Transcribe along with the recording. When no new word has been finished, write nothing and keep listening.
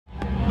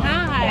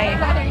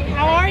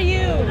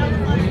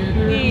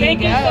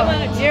Thank you so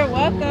much. You're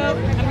welcome.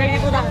 I'm ready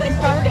to put this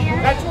card here.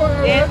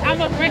 Yes, I'm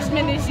a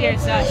freshman this year,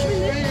 so.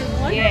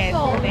 Yes,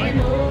 thank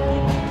you.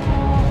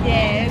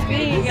 Yes,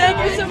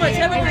 thank you so much.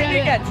 Have a great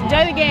weekend.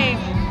 Enjoy the game.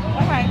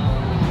 Bye-bye.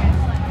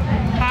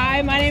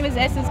 Hi, my name is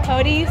Essence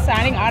Cody,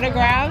 signing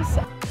autographs.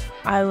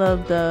 I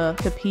love the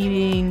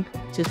competing,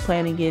 just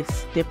playing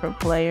against different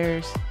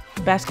players.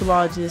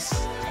 Basketball just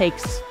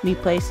takes me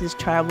places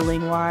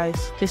traveling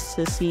wise, just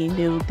to see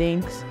new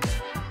things.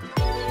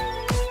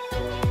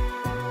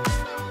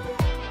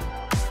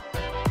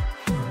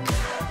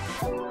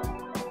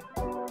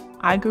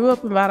 I grew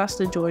up in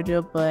Valdosta,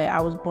 Georgia, but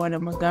I was born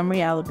in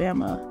Montgomery,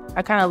 Alabama.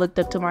 I kind of looked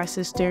up to my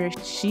sister.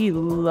 She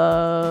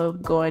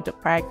loved going to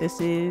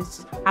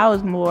practices. I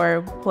was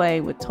more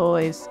playing with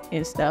toys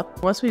and stuff.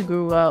 Once we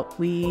grew up,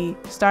 we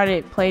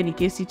started playing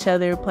against each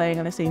other, playing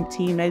on the same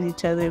team as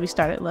each other. We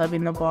started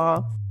loving the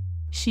ball.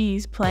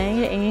 She's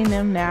playing at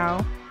A&M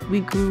now. We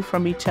grew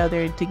from each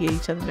other to get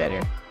each other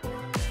better.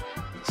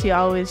 She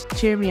always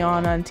cheered me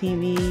on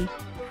TV,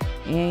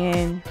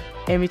 and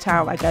every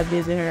time I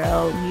visit her,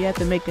 oh, you have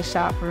to make a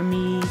shot for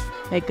me,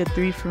 make a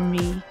 3 for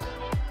me.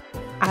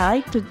 I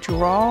like to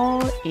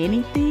draw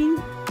anything.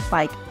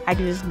 I can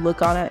just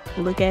look at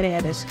it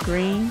at a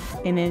screen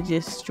and then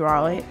just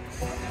draw it.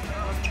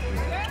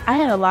 I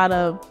had a lot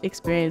of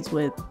experience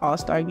with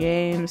all-star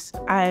games.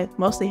 I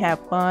mostly had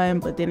fun,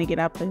 but then again,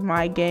 I played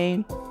my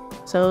game.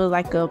 So it was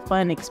like a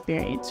fun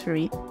experience for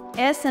me.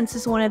 Essence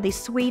is one of the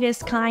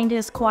sweetest,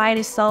 kindest,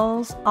 quietest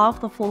souls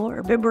off the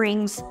floor. It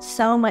brings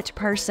so much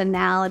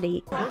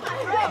personality.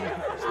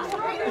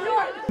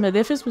 The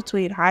difference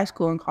between high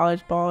school and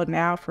college ball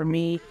now for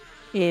me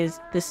is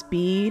the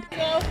speed.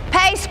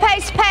 Pace,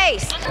 pace,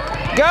 pace.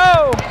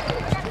 Go!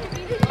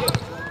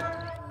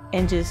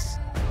 And just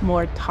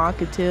more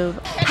talkative.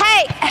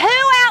 Hey, who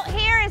out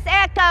here is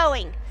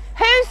echoing?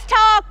 Who's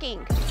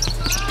talking?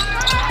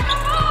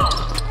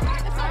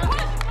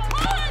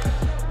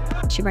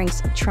 She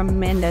brings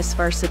tremendous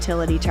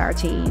versatility to our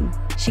team.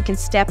 She can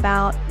step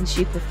out and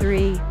shoot the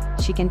 3.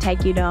 She can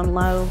take you down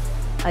low.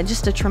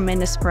 Just a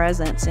tremendous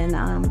presence, and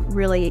I'm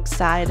really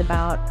excited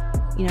about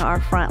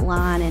our front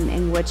line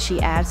and what she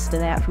adds to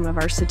that from a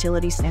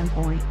versatility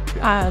standpoint.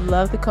 I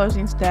love the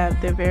coaching staff.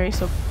 They're very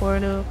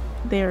supportive.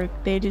 They're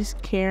just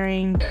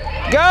caring.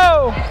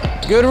 Go!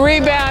 Good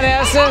rebound,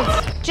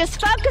 Essence. Just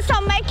focus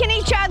on making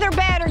each other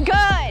better.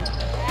 Good.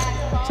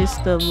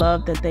 Just the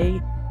love that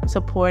they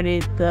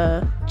supported,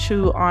 the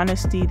true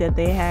honesty that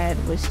they had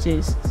was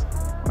just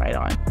right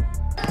on.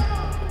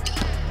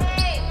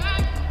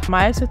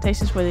 My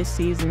expectations for this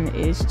season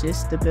is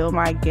just to build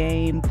my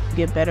game,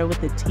 get better with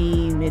the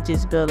team, and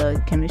just build a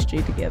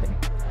chemistry together.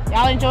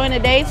 Y'all enjoying the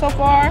day so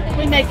far?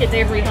 We make it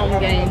every home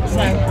game, so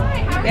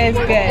that's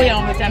good. We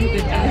always have a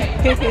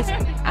good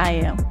time. I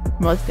am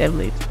most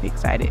definitely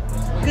excited.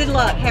 Good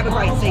luck. Have a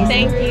great season.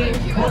 Thank you.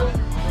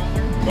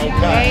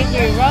 Thank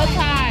you. Roll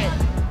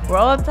Tide.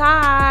 Roll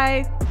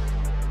Tide.